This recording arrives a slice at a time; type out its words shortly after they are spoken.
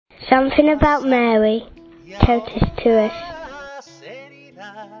Something about Mary, Totus Tuus.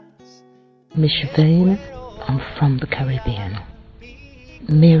 Miss Jervaine, I'm from the Caribbean.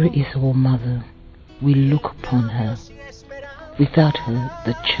 Mary is our mother. We look upon her. Without her,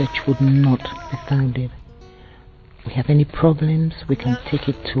 the church would not be founded. We have any problems, we can take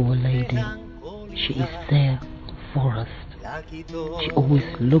it to Our Lady. She is there for us. She always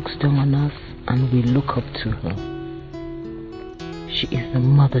looks down on us and we look up to her. She is the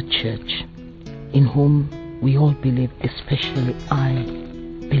Mother Church in whom we all believe, especially I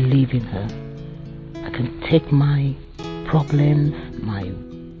believe in her. I can take my problems, my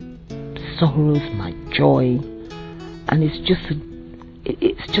sorrows, my joy, and it's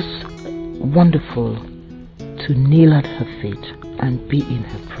just wonderful to kneel at her feet and be in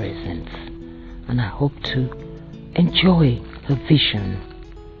her presence. And I hope to enjoy her vision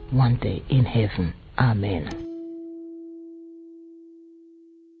one day in heaven. Amen.